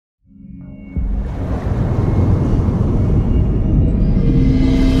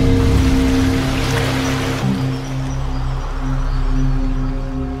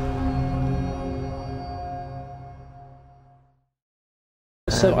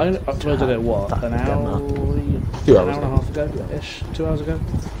So I uploaded it what, an hour, an hour and a half ago-ish, 2 hours ago.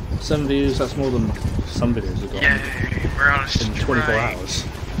 7 views, that's more than some videos have got. Yay, we're on a strike. In 24 hours.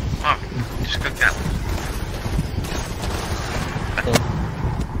 Oh, just cook that.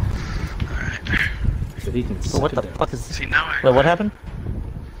 Alright. But he can So what the fuck is this? See, now Wait, what happened?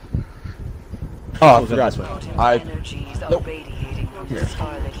 Oh, I forgot. Nope.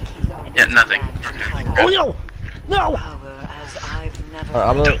 Yeah, nothing. Oh no! No!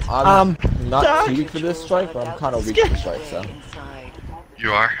 I'm not too weak for this strike, but I'm kind of weak for the strike, so.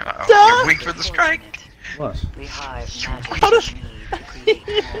 You are? Uh-oh. You're weak for the strike? What? How does...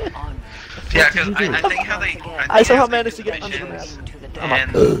 Yeah, because I think how they... I somehow managed to get under the map.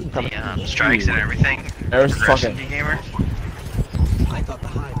 And the strikes and everything. There's Progression fucking... gamer. I thought the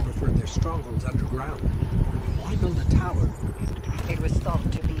Hive preferred their strongholds underground. Why build a tower? It was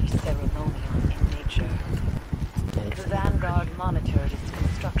thought to be ceremonial in nature. The Vanguard monitored its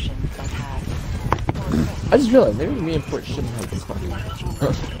construction but had... I just realized maybe me and Port shouldn't have this fucking...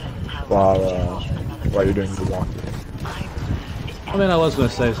 while you're doing the walking. I mean, I was going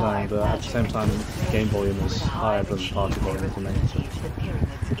to say something, but at the same time, game volume is higher than party volume for me.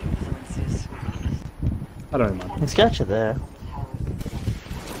 I don't mind. It's got you there.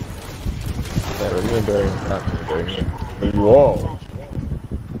 Whoa.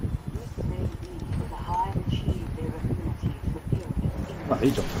 Oh, he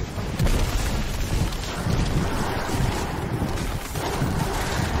jumped.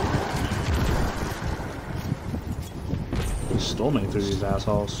 Storming through these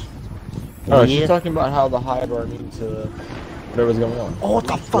assholes. Oh, she's talking about how the Hive are immune to whatever's going on. Oh, what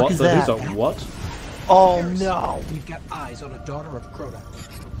the fuck What? is that? What? Oh no! We've got eyes on a daughter of Crota.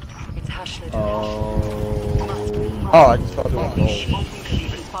 It's Ashley. Oh. Oh, I just felt it was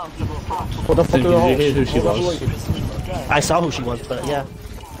What the fuck Did you hear who she was? I saw who she was, but yeah.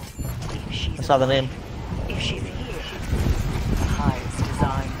 I saw the name. If she's here, the Hive's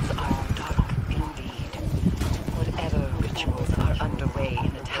designs are dark indeed. Whatever rituals are underway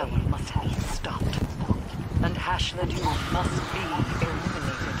in the tower must be stopped. And Hashladun must be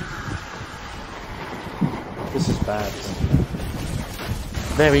eliminated. This is bad.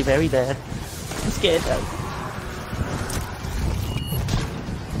 Very, very bad. I'm scared though.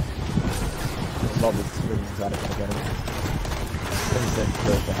 love this screens out of it again.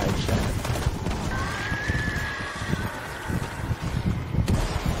 The high shot.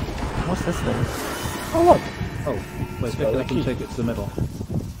 What's this thing? Oh look! Oh, wait, pick it up and take it to the middle.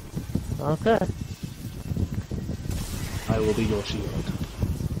 Okay. I will be your shield.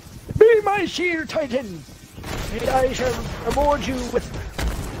 Be my shield, Titan! And I shall reward you with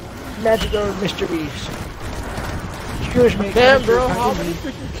magical mysteries. Excuse me. Damn, bro, how many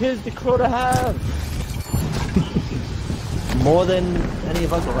freaking kids did Crota have? More than any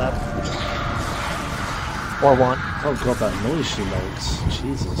of us will have. Or one. Oh god, that noise she makes.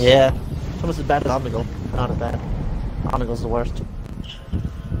 Jesus. Yeah. It's almost as bad as Omnigal. Not as bad. Omnigal's the worst.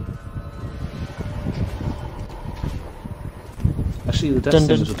 Actually, the Death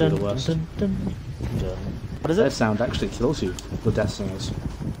Singers would be the worst. What is Their it? sound actually kills you, the Death Singers.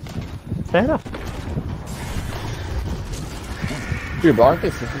 Fair enough. Dude, but aren't they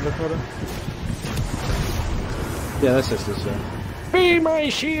sisters of Crota? Yeah, they're sisters, yeah. Be my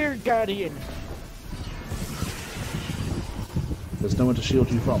shield guardian! There's no one to shield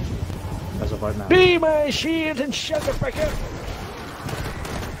you from, as of right now. Be my shield and shelter breaker!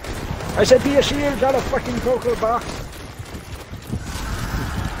 I said be a shield, not a fucking vocal box.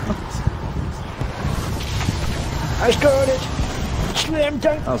 I scored it! Slam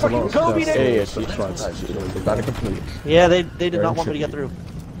dunk fucking Kobe there! Yeah, she tried. They got it complete. Yeah, they did not want me to get through.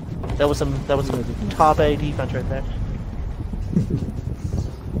 That was some top A defense right there.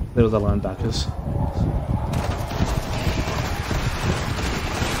 They were the linebackers.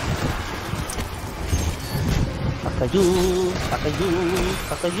 Fuck you, fuck you,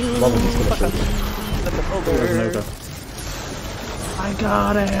 fuck you, fuck you. Over. I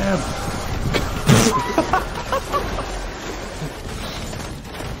got him!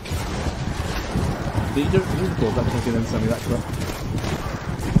 Did you record that clip and then send me that clip?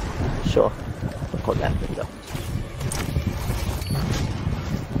 Sure. Record that video.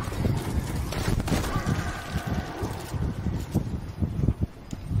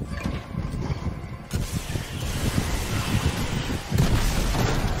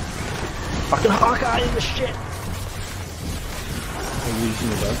 Fucking Hawkeye in the shit! Are you using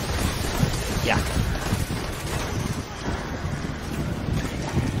the bow? Yeah.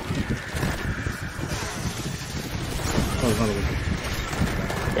 Oh, it's not a weapon.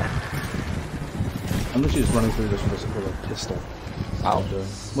 Yeah. I'm literally just running through this with a pistol. Ow.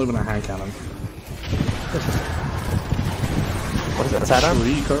 Moving a hand cannon. What is that, sidearm?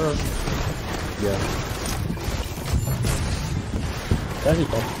 Shrieker. Yeah. That's it.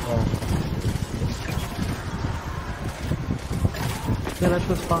 Oh. Yeah, that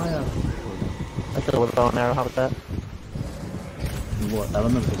was fire. I could have with a bow and arrow, how about that? What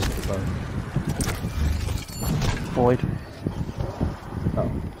element is the bow? Void.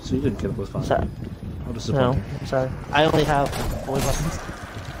 Oh, so you didn't kill it with fire. Sorry. How No, disappointing. I'm sorry. I only have void weapons.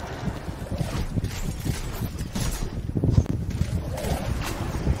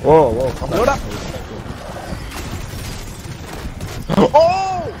 Whoa, whoa, come Load on. up!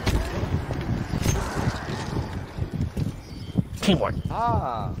 Oh! Teamwork.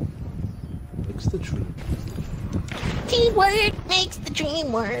 Ah. Fix the tree. Teamwork makes the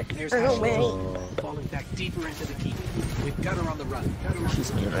dream work. There's Oh, wait. falling back deeper into the keep. We've got her on the run.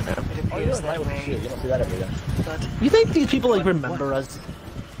 She's mean right now. It Oh, you're appears right that with the way, shit. You don't see that every day. but You think these people like remember us?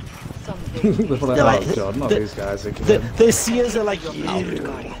 some They're things like, They're like- oh god, not they- these guys again. They see us, they're like, your you mounted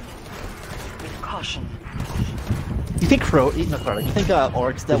guardian. With caution. think Crow, you think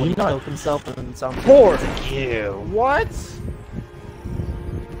orcs that would cloak himself and some Poor you. What?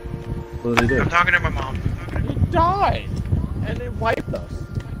 What did he do? I'm talking to my mom. He died! And it wiped us.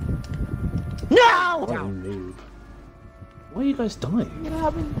 No! What a noob. Why are you guys dying? What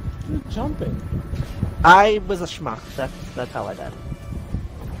happened to jumping? I was a schmuck. That's how I died.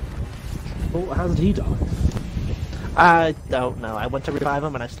 Well, how did he die? I don't know. I went to revive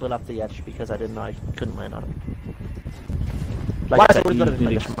him and I slid off the edge because I didn't know I couldn't land on him. Like I said, He we could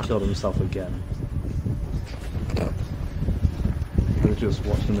nearly have been killed himself again. We just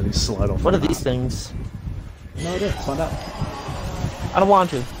watched him and he slide off. What the are map. these things? No idea. Find out. I don't want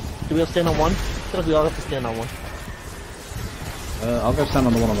to. Do we all stand on one? I feel like we all have to stand on one. I'll go stand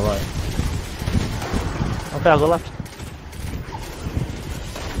on the one on the right. Okay, I'll go left.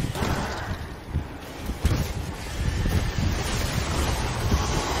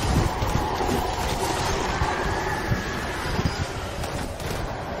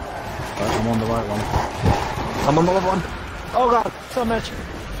 Right, I'm on the right one. I'm on the left one. Oh god, so much.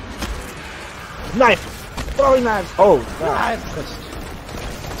 Knife! Throwing knives! Oh, Knife!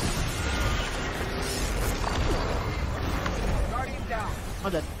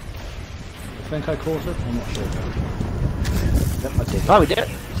 I'm dead. I think I caught it. I'm not sure. Yep, I did. Oh, we did it.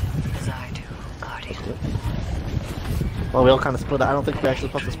 As I do, guardian. Well, we all kind of split up. I don't think we actually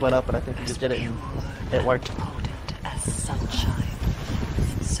supposed to split up, but I think we just did it and it worked. Potent as sunshine,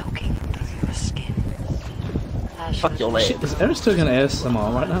 soaking through your skin. Fuck your leg. Is Eris still gonna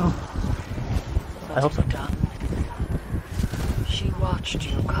ASMR right now? I hope so. Done. She watched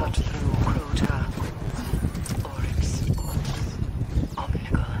you cut through Crota, Oryx,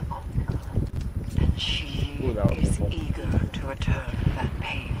 Omnigor, and she Ooh, that was is beautiful. eager to return that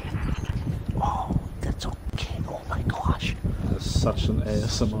pain. Oh, that's okay. Oh my gosh. That's such an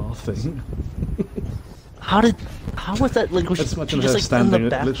ASMR thing. How was that? Like, was It's she, much she in just her like in standing. the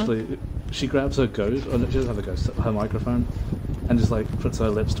bathroom? Literally, she grabs her ghost, or she doesn't have a ghost, her microphone, and just like puts her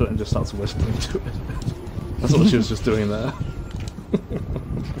lips to it and just starts whispering to it. That's what she was just doing there.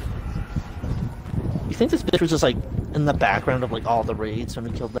 You think this bitch was just like in the background of like all the raids when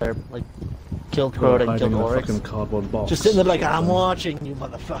we killed killed Or Crota and hiding killed in a Oryx? fucking cardboard box. Just sitting there like, I'm watching you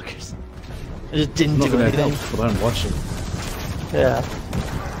motherfuckers. I just didn't Not do gonna anything. help, but I'm watching. Yeah.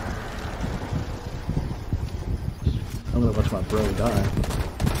 I'm gonna watch my bro die.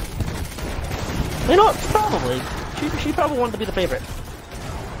 You know what? Probably. She probably wanted to be the favorite.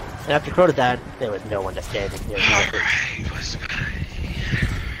 And after Crota died, there was no one to stand in here. Alright, was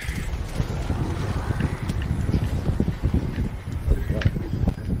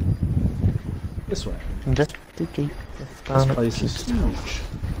This way. Investigate. This place is huge.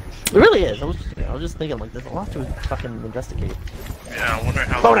 It really is. I was just thinking, like, there's a lot to fucking investigate. Yeah, I wonder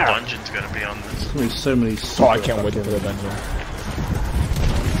how Boner. the dungeon's gonna be on this. There's gonna be so many. Oh, I can't wait for the dungeon.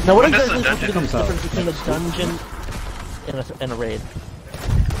 Now, what When is does the the dungeon difference comes out? between a dungeon and a raid?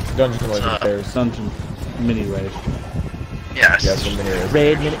 Dungeon was upstairs. Dungeon mini raid. Yes. Yeah, some mini raid.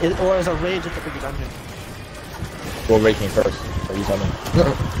 Raid, or is a raid just a bigger dungeon? Well, raid came first. So you tell me.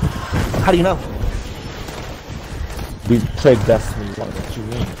 How do you know? We played Destiny. What you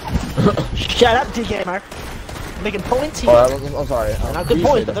mean? Shut up, DK Mark. Making points here. Oh, I'm sorry. They're not good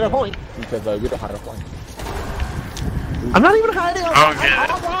points, but they're a point. Because we don't hide a point. I'm not even hiding. Oh, yeah.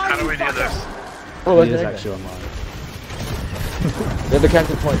 How do we do this? Oh, He is that's actually online. They're the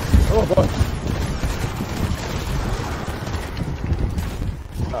counted points. Oh, boy.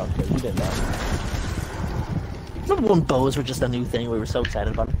 Oh, okay, you did that. Remember when bows were just a new thing? We were so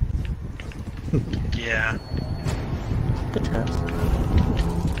excited about it. Yeah. Good times.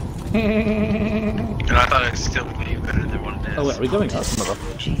 And I thought it was still way better than what it is. Oh wait, are we going up?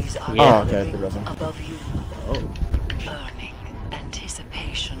 Oh, okay, good reason. Above you, Oh. burning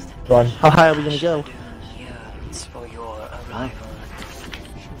anticipation. Run. How high are we gonna go? Yearns for your arrival.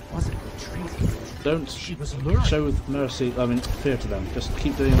 Don't She was lured. show mercy, I mean fear to them. Just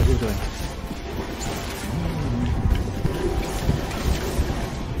keep doing what you're doing.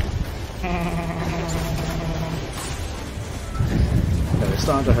 Okay, they're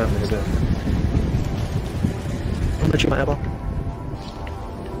starting to hurt me a bit. I'm gonna shoot my elbow.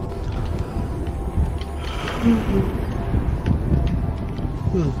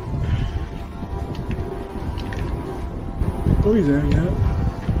 Are we there yet?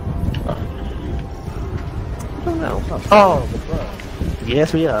 I don't know. Oh,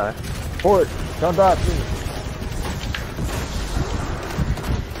 yes we are. Forward. Don't die, please.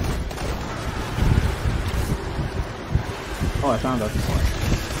 Oh, I found her.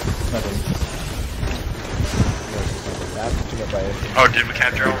 Nothing. That's what you get by it. Oh, did we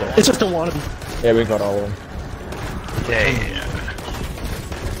capture all of them? It's just a one. Yeah, we got all of them. Yeah.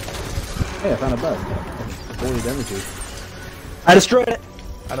 Hey, I found a bug. Void energy. I destroyed it.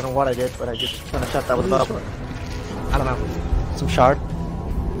 I don't know what I did, but I just kind of shot that with a What bow. did you I don't know. Some shard. destroy?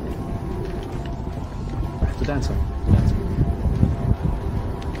 The dancer.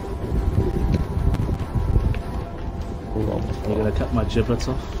 Ooh, almost. You're gonna cut my giblets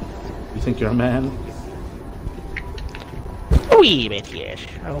off? You think you're a man? A wee bit, yes.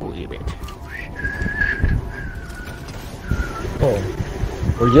 A wee bit. Oh.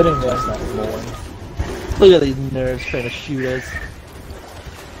 We're getting there. That's not flowing. Look at these nerds trying to shoot us.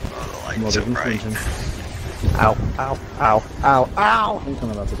 Oh, the Well, light's so they're bright. infringing. Ow, ow, ow, ow, ow, I think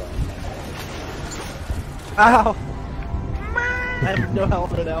I'm about to die. ow! I have no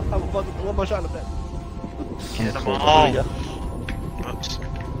health right now. I'm fucking one more shot at that. Get them There all. we go. Oops.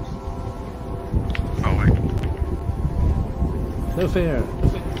 Oh, wait. No fear!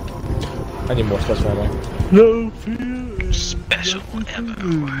 I need more special ammo. No fear! Special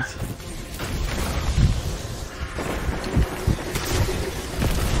ammo.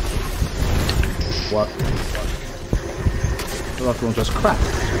 What? The rocket one just cracked.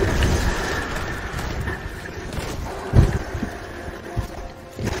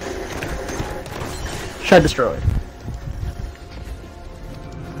 Shard destroyed.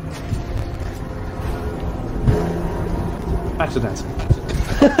 Accident.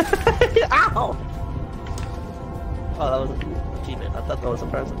 Ow! Oh, that was a achievement. I thought that was a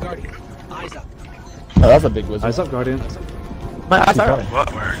present. Guardian, eyes up. Oh, that's a big wizard. Eyes up, Guardian. My eyes Keep are going.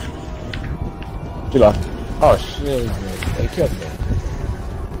 What? Where? He left. Oh shit, they killed me.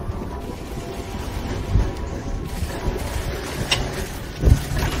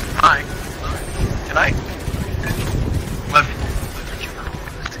 Hi. Can I? Let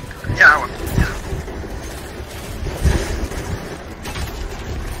me. Yeah, I want.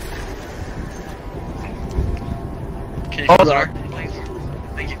 Can you close the door, please?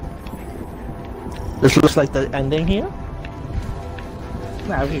 Thank you. This looks like the ending here.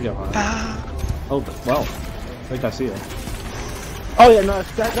 Nah, we can go on. Oh, well. I think I see it. Oh yeah, no,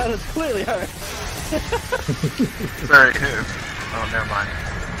 that is clearly her. Sorry, who? Oh, never mind.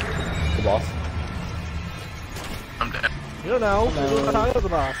 The boss. I'm dead. You don't know. You don't know how I know the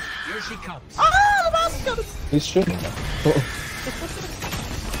boss. Here she comes. Ah, the boss is coming. He's shooting. He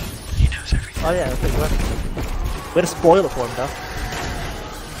knows everything. Oh yeah, that's pretty good. Way to spoil it for him, though.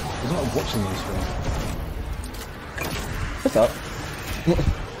 He's not watching these films. What's up?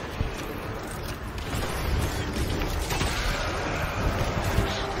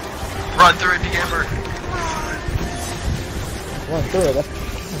 Run through it, Amber. Run through it.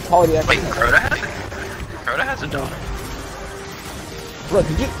 That's quality Wait, action. Crota has it? Crota has a daughter. Bro,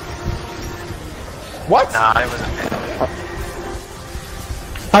 did you? What? Nah, I wasn't paying.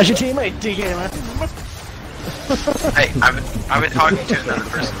 How's your teammate, D-Gamer? Hey, I've been talking to another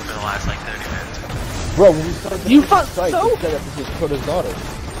person for the last like 30 minutes. Bro, when we started You the fuck site, so? we said that this was Koda's daughter.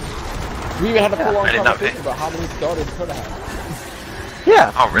 We even had a full-on I did not conversation pay. about how many daughters Koda had.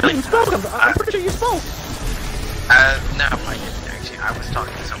 Yeah. Oh, really? You spoke. I'm pretty sure you spoke. No, I didn't actually. I was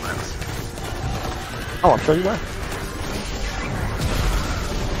talking to someone else. Oh, I'm sure you were.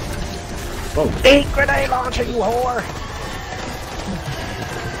 Whoa. Eat grenade launcher, you whore!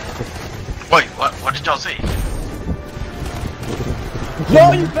 Wait, what did y'all see?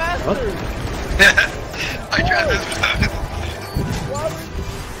 Yo, you bastard! I tried this with Why would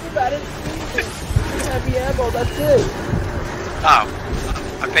you bad at heavy ammo? That's it. Oh,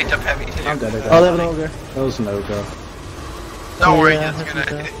 I picked up heavy too. I'm dead again. Oh, they have an ogre. That was an ogre. Don't worry, Yeah,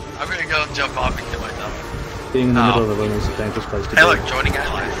 I'm gonna go jump off and kill myself. Being in the middle of the room is a dangerous place to be. Hey, look, joining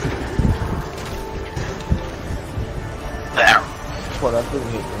allies. There. What? That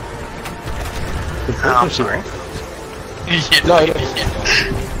doesn't hit me. The Oh, I'm push you sorry. off. No,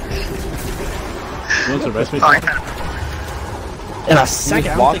 You want to rest me? Oh, I Tom? kind of, In a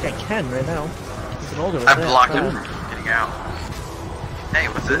second, I don't block think I can right now. It's an older I one. blocked him from getting out. Hey,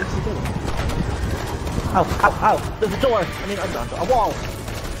 what's this? Ow, ow, ow! There's a door! I mean, a wall!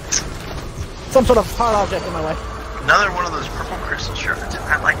 Some sort of hard object in my way. Another one of those purple crystal shards.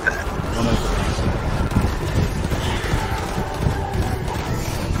 I like that.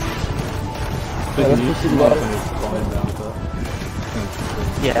 Big let's news, proceed I'm with not that. gonna climb down, but-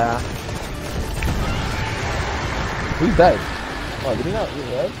 Yeah. Who's dead? Oh, did he not? He's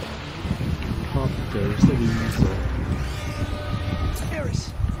dead? Can't go, still easy.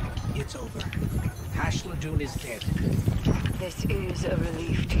 Eris, it's over. Hash Ladoon is dead. This is a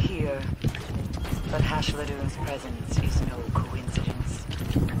relief to hear. But Hashladoon's presence is no coincidence.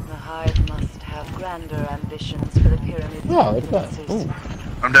 The Hive must have grander ambitions for the pyramid's Oh, it's that. influences. Ooh.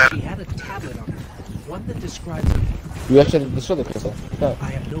 I'm dead. She had a tablet on her, one that describes. You actually destroyed the crystal. Yeah.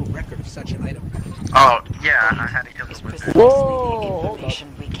 I have no record of such an item. Oh, yeah, I had to kill Is this with it. precisely Whoa, the hold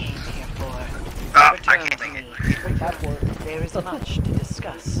information we came here for. I Return can't to make it. me. There is much to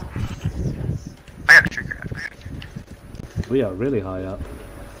discuss. I got a trigger. We are really high up.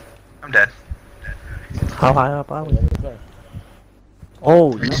 I'm dead. How high up are we?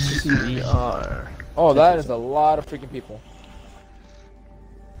 Oh, yes, we are. Oh, that is a lot of freaking people.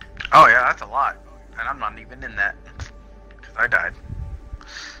 Oh, yeah, that's a lot. And I'm not even in that. Because I died.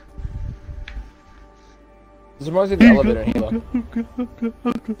 This reminds me of the elevator in Halo.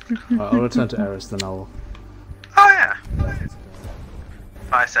 Alright, I'll return to Eris, then I'll... Oh, yeah.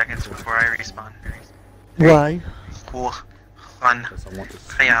 5 seconds before I respawn. Why? Cool. Fun. Because I want to...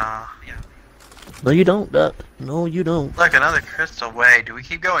 Yeah. No, you don't, Duck. No, you don't. Look, another crystal way. Do we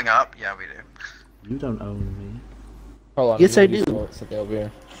keep going up? Yeah, we do. You don't own me. Hold on. Yes, I do. Sit over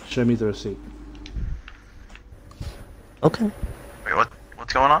here. Show me the receipt. Okay. Wait,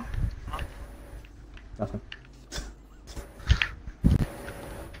 what's going on? Nothing.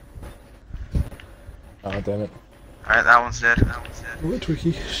 Oh, damn it. Alright, that one's dead. That one's dead. Alright,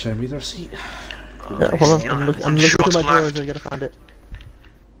 Twiki, show me the receipt. Yeah, hold on. I'm looking through my drawers. I gotta find it.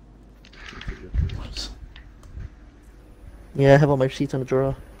 Yeah, I have all my receipts in the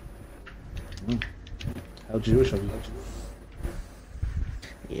drawer. How Jewish are you?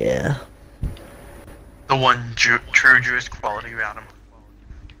 Yeah. The one true Jewish quality about him.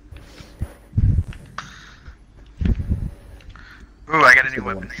 Ooh, I got a new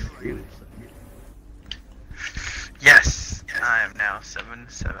weapon. Yes! I am now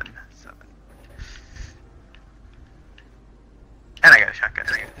 777. And I got a shotgun.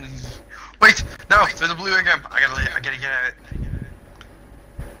 Wait! No! There's a blue income! I gotta get at it.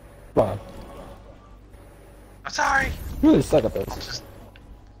 Come on. I'm sorry! You really suck at this.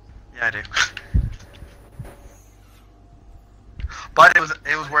 Yeah, I do. But it was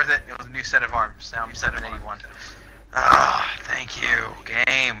worth it. It was a new set of arms. Now I'm 781. Ah, thank you,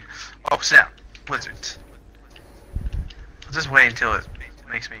 game. Oh snap, Blizzards. I'll just wait until it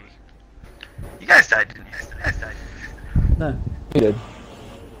makes me. You guys died, didn't you? You guys died. No. We did.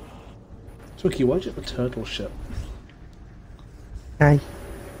 Twiki, why'd you have a turtle ship? Hi.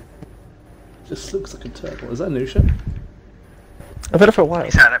 Just looks like a turtle. Is that a new ship? I've had it for a while.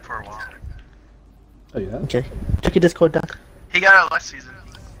 He's had it for a while. Oh yeah? Okay. Check your Discord, Duck. He got it last season.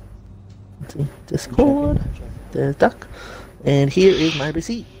 Let's see. Discord. There's Duck. And here is my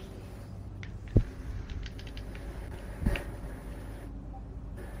receipt.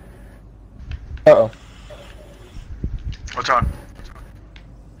 Uh-oh. What's on?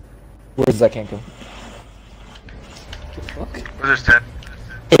 Where's that Kanko? Blizzard's dead.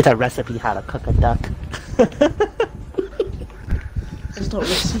 It's a recipe how to cook a duck. It's not a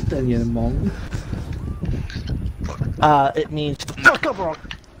receipt then, you mong. It means fuck up or I'll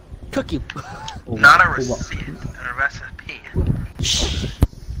cook you. Not a For what? receipt, a recipe.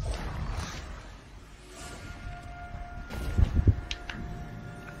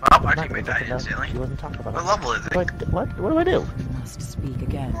 Well, our teammate died instantly. He wasn't talking about What it. level is it? What do I do? Must speak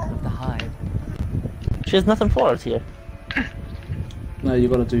again of the Hive. She has nothing for us here. No, you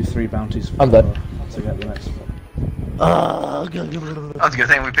gotta do 3 bounties for I'm dead. to get the next one. I was gonna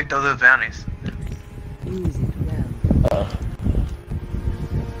say we picked up those bounties. Use it well.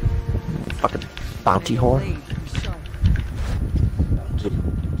 Fucking bounty whore. Blade himself.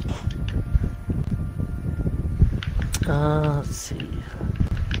 Let's see.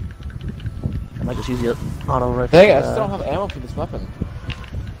 I might just use the auto rifle. Dang it, I still don't have ammo for this weapon.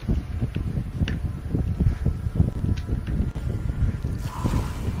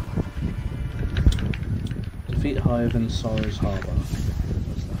 Defeat Hive in Sorrow's Harbour.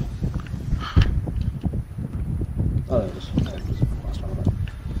 Oh, there it is. Last one.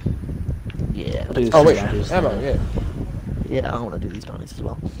 Yeah. I'll do Oh wait, bounties ammo, there. yeah. Yeah, I want to do these bounties as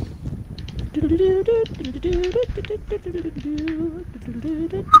well. And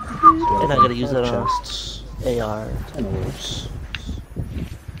I gotta use it on chests. AR. 10 orbs.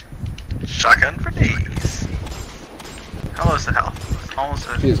 Shotgun for days. How low is the health? Almost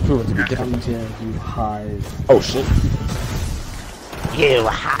a... She is proven to be Come difficult. here, you Hive. Oh shit. You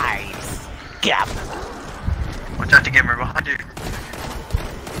hives! Gap! Watch out to get me behind you.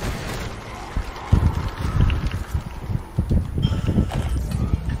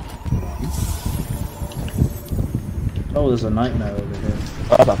 Oh, there's a nightmare over here.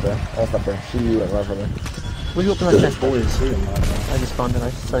 Oh, that's not there. That's not there. She went right for me. Will you open that chest? Boy, see him right now. I just spawned in. I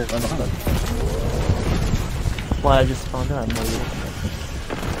said it. Why I just spawned in? I'm not even opening it.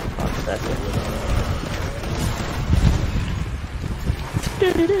 Fuck, that's it.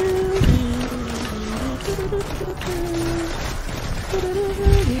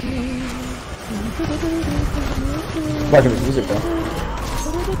 Back in this music though.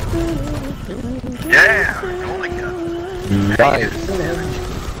 Yeah! Oh my god. Nice.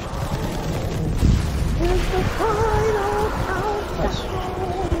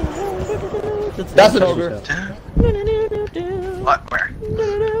 That's an ogre. What? Where?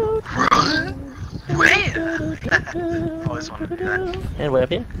 Where? Always wanted to do that. And way up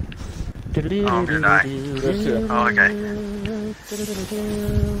here. Oh, I'm gonna die. Oh, okay.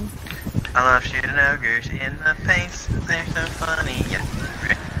 I love shooting ogres in the face. They're so funny. Yeah.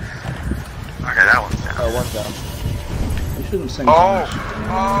 Okay, that one's down. Oh, one's down. You shouldn't sing Oh! too much.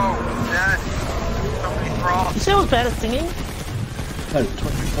 Oh! That. So many thralls. You say I was bad at singing? No,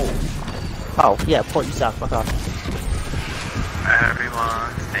 24. Oh, yeah, Port, you suck. Fuck off. Everyone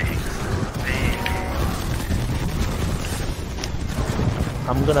thinks me.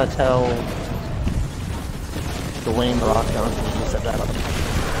 I'm gonna tell Dwayne the Rock Johnson to set that up.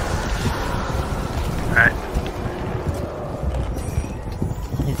 Alright.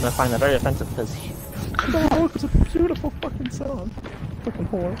 He's gonna find that very offensive because he... Oh, it's a beautiful fucking song. Fucking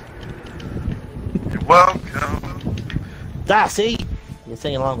whore. You're welcome. Ah, see? You're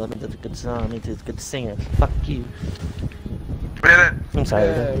singing along with me. That's a good song. I mean, it's a good singer. Fuck you. We did it. I'm sorry,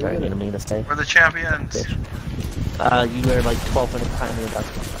 Yeah, that's very we mean of me to say. We're the champions. Bitch. You were like 12 minutes behind me. That's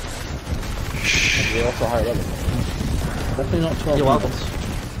You're also higher level. Definitely not 12 You're welcome. minutes.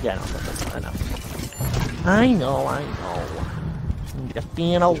 Yeah, no, that's fine. I know. I'm just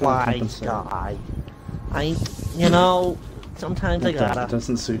being a Trying to wise compensate. guy. Sometimes I It gotta.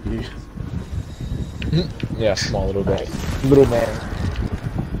 doesn't suit you. Yeah, small little bit. Little man.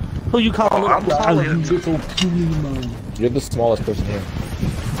 Who you call Oh, I'm little? solid. Little Puma. You're the smallest person here.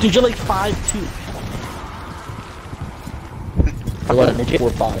 Dude, you're like 5'2". You're What a like midget. 4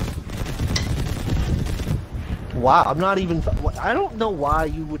 or 5. Wow, I'm not even. I don't know why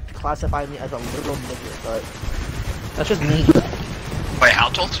you would classify me as a little midget, but that's just me. Wait, how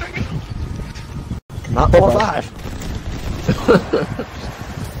tall are you? Not 4 or 5.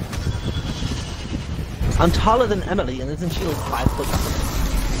 I'm taller than Emily, and isn't she like 5 foot?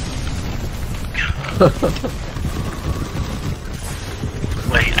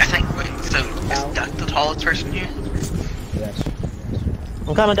 Wait, so is Duck the tallest person here? Yes.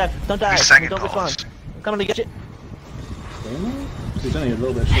 I'm coming, Duck. Don't die. Who's second Don't respond. tallest? I'm coming to get you. Really? He's only a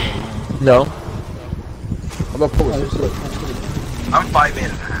little bit shorter than me. No. I'm about 4 or 6 foot. I'm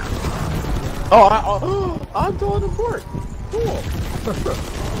 5'8.5". Oh, I'm taller than Fort. Cool.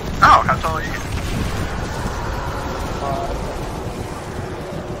 Oh, how tall are you?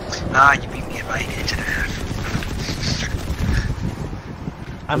 Nah, you beat me by an inch and a half.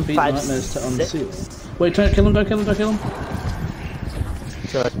 I'm Beat nightmares to 5'6". unseal. Wait, don't kill him, don't kill him, don't kill him.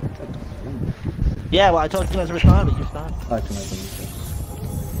 Good. Yeah, well, I told you guys to respond, but you respond. I can open this chest.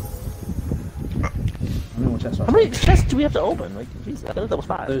 How many more chests are How many chests do we have to open? Like, geez, I thought that was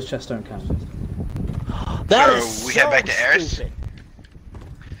 5. Those chests don't count. That So, is we so head back to Eris? stupid.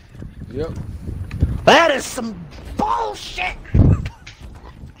 Yep. That is some bullshit!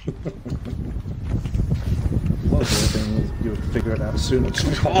 What was the thing you would figure it out sooner?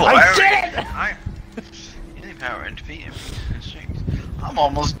 Cool, I did it! You didn't power and defeat him. I'm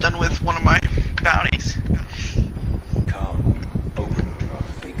almost done with one of my bounties.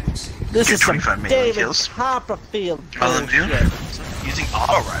 This Get is some 25 melee David kills. Copperfield Other than doing bullshit. using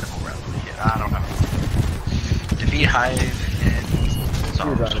auto rifle rather. Yeah, I don't know. Defeat Hive and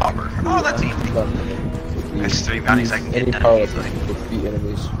Sorrow's Harbor. Oh, that's easy. There's 3 bounties I can Any get done power that easily. can defeat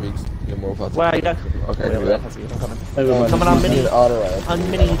enemies makes you more effective. Where are you, Duck? Okay, Wait, do that. I'm coming. Over Coming on You mini. need an auto rifle. On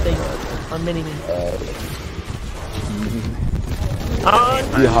mini thing. On mini.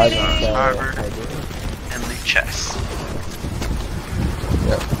 The Hive Harbor and loot chests. I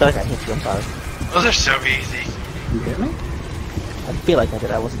feel like I hit you, I'm sorry. Those are so easy. You hit me? I feel like I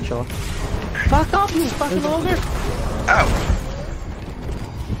did, I wasn't sure. Fuck off, you fucking ogre! Oh.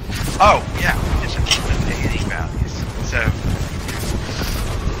 Oh, yeah. We just keep the painting values.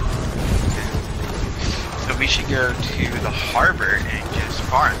 So we should go to the harbor and just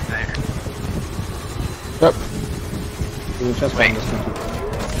farm there. Yep. There's a chest Wait. behind this one.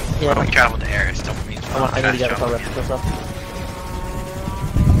 Yeah, When we travel to air, it still means I need to get a travel. car rest this up.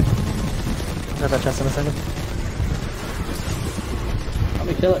 Grab that chest in a second. Let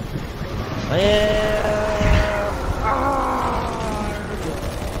me kill it.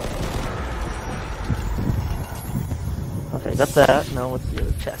 Okay, got that. Now what's the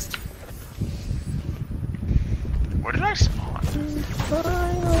other chest? Where did I spawn?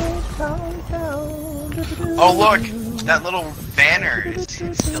 Oh look! That little banner is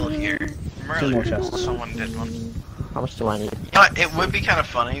still here. From Two more earlier. chests. Someone did one. How much do I need? You know what, it would be kind of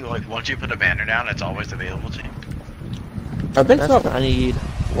funny, like, once you put a banner down, it's always available to you. I think so. I need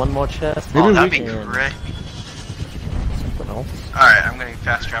one more chest. Oh, that'd be and great. something else. Alright, I'm gonna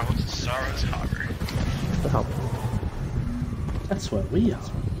fast travel to Sorrow's Harbor. The hell? That's where we are.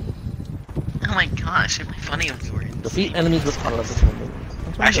 Oh my gosh, it'd be funny if we were in Defeat enemies with auto level.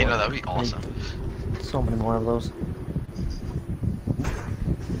 Actually, no, that'd be awesome. So many more of those.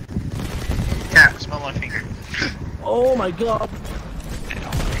 Yeah, smell my finger. Oh my god!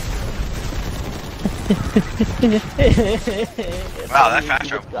 Wow, that fast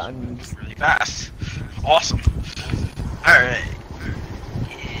travel was really fast. Awesome. Alright.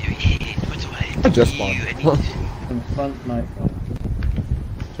 What's away? I just spawned. In front, mate.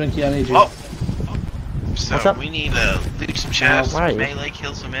 Twinkie, I need you. Oh. So What's up? we need to loot some chests, Where are you? melee,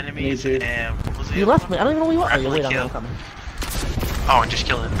 kill some enemies, Need you. and what was it? You left me. I don't even know where you are. Rapidly Oh, wait, kill. I'm coming. Oh, and just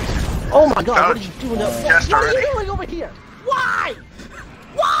kill enemies. Oh my god! Found What are you doing? chest What are already. you doing over here? Why?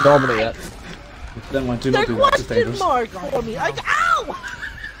 Why? Nobody yet. Then why do The not do that? It's question dangerous. mark for me. Ow!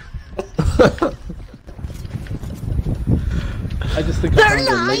 I just think I found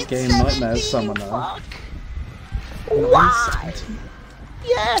a late game nightmare summoner. Fuck. Why?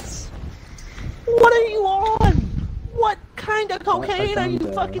 Yes. What are you on? What kind of cocaine are you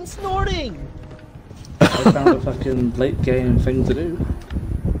found, fucking snorting? I found a fucking late game thing to do.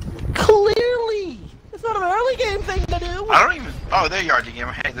 Clearly, it's not an early game thing to do. I don't even. Oh, there you are,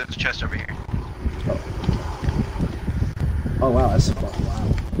 D-Gamer. Hey, there's a chest over here. Oh wow, that's wow.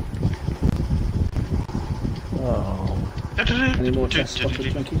 Oh. Any more chests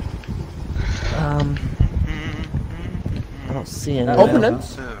spotted, Twinkie? I don't see any. Open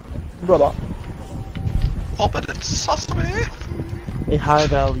it. Brother. Open it, sesame. A high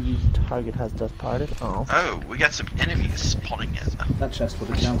value target has just parted. Oh. Oh, we got some enemies spawning in. That chest would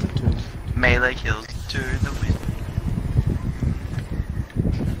have counted too. Melee kills to the wind.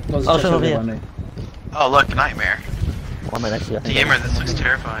 There's a Oh, chest shut up, over yeah. by me. Oh, look, nightmare. Well, I might actually have to D-Gamer, this looks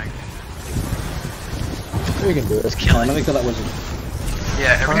terrifying. We can do this. Kill Alright, it. let me kill that wizard.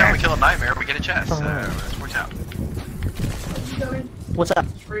 Yeah, every time we kill a nightmare, we get a chest. So this works out. What's up?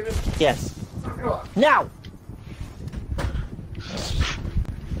 Yes. Now!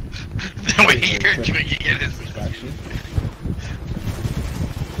 Then we hear doing it in his. Distraction.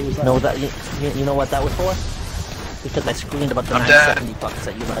 Who was that? Know that you know what that was for? Because I screamed about the I'm dead. 970 bucks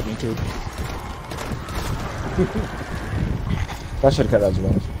that you let me to. That should cut as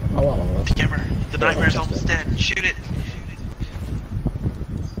well. Oh, wow. D-Gamer, the nightmare's almost dead. Shoot it.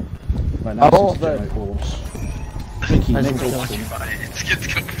 Right now, I'm almost it's just dead. my orbs. Twinkie, I make didn't orbs. Watch you buy it. It's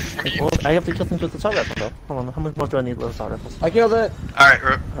coming for you. Well, I have to kill things with the assault rifle though. Hold on, how much more do I need with the assault rifles? I killed it. Alright,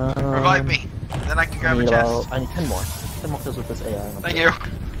 revive me. Then I can I grab a need, chest. I need 10 more. 10 more kills with this AI. Thank you.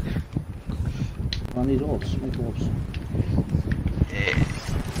 I need orbs. Make orbs. Yeah.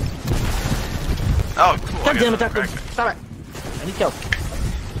 Oh, cool. God damn it, Jack. Doctor! Stop it! I need kills.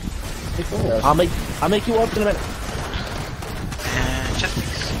 Make orbs. I'll make you orbs in a minute. Chest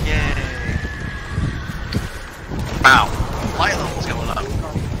piece. Yay. Wow. My level's going up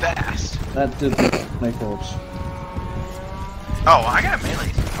fast. That did make orbs. Oh, I got a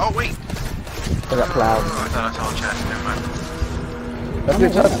melee. Oh, wait. I got clouds. Oh, I thought I saw a chest. Never mind. That's your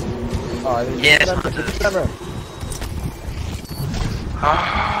chest. Oh, I didn't. Yes, Never. it is. Never.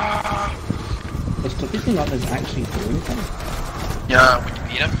 Ah. Is the picking up is actually doing anything? Yeah, when you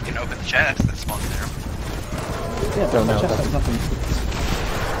beat him, you can open the chest that spawns there. Yeah, Don't my know, chest but- has nothing.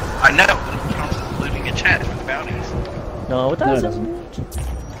 I know, but it counts as looting a chest with bounties. No, it No, it doesn't.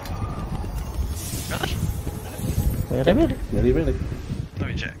 Really? Wait a minute. Really, really. Let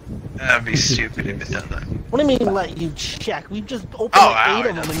me check. That'd be stupid if it does that. What do you mean let you check? We've just opened Oh, like wow, 8 it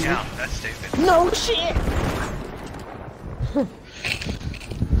of them doesn't and count. That's stupid. No shit!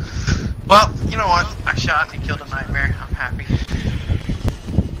 Well, you know what? I shot and killed a nightmare. I'm happy.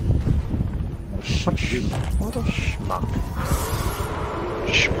 What a schmuck.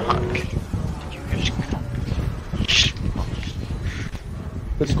 Schmuck.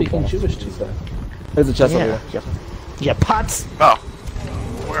 But speaking Jewish to that. There's a chest over Yeah. here. Yeah, pots! Oh.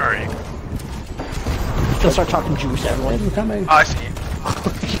 Where are you? Gonna start talking Jewish to everyone. I'm coming. Oh, I see you.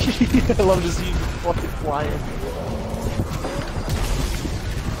 I love to see you fucking flying.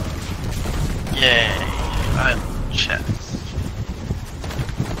 Yay. I chest.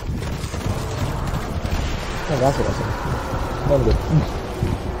 Oh, that's what I said. I'm good.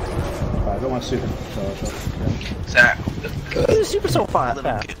 Alright, I got my super charge up. Zach. You're super so far Little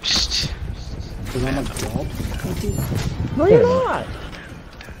fast. ghost. Because I'm a god. No, you're not.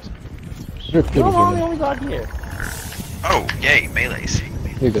 You're good. You're the only god here. Oh, yay, melees.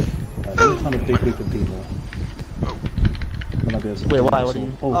 You're good. Let me find a big group of people. Then I'll be able to Wait, do why? this What do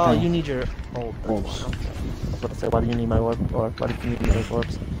you? all. Oh, damn. you need your old. Orbs. I was about to say, why do you need my orb? Or why do you need my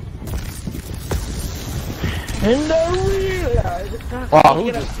orbs? And I realize it's not Wow, gonna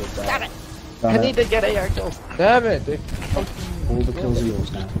who get just did Damn that? it! I need to get AR kills. Damn it, Dick. All the kills are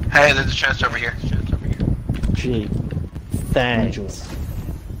yours now. Hey, there's a chest over here. Gee, thanks. Enjoy.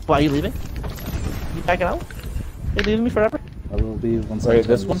 Why are you leaving? You backing out? You leaving me forever? I will be once Wait, I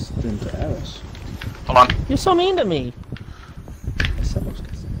this turn one? this into Eris. Hold on. You're so mean to me. I said I was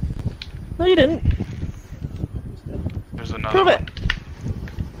gonna No, you didn't. There's another Prove one. it.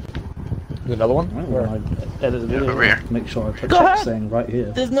 There's another one? Right, Where? when I edit the video, over here. make sure I put Go check ahead. saying right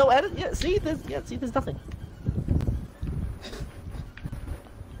here. There's no edit. Yeah, see, there's nothing.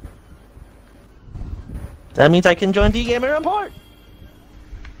 That means I can join D-Gamer Report.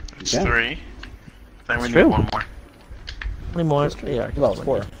 It's Yeah. 3. Then we It's need true. one more. How many more? AR That kills? was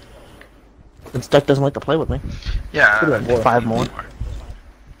 4. And Stuck doesn't like to play with me. Yeah. Could've been more. 5 more.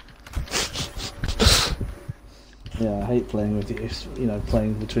 Yeah, I hate playing with you. You know,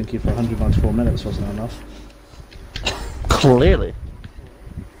 playing with Twinkie for 194 minutes wasn't enough. Clearly.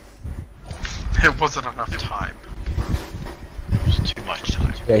 It wasn't enough time. It was too much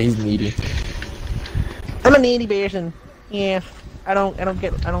time. Yeah, he's needy. I'm a needy person. Yeah. I don't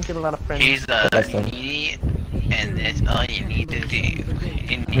get a lot of friends. He's That's fine. needy, and that's all you need to do.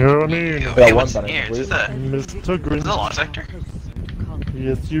 You're needy. Yeah, Hey, one what's in button, here? Is please. this a Mr. Grinch. launch sector?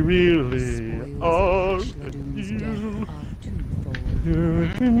 Yes, you really are.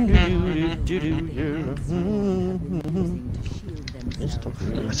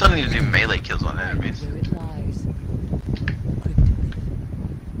 I still need to do melee kills on enemies.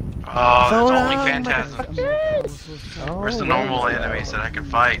 Oh, there's only phantasms. Where's the normal enemies that I can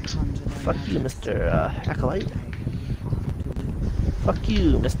fight? Fuck you, Mr. Acolyte. Fuck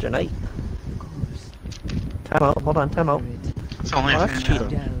you, Mr. Knight. Time out, hold on, time out. It's only Oh, a that's phantasm.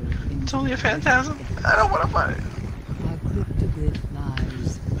 cheating. It's only a phantasm. I don't want to fight it.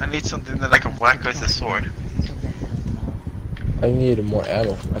 I need something that I can whack with a sword. I needed more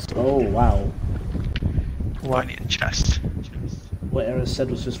ammo. Oh wow. I need a chest. What Eris said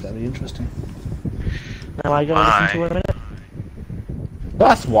was just very interesting. Now I gotta listen to it a minute.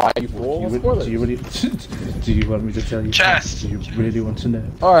 That's why you fool. Do Spoilers. you really? Do you want me to tell you? Chest. Do you really want to know?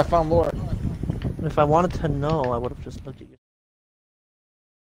 Oh, I found Laura. If I wanted to know, I would have just looked at you.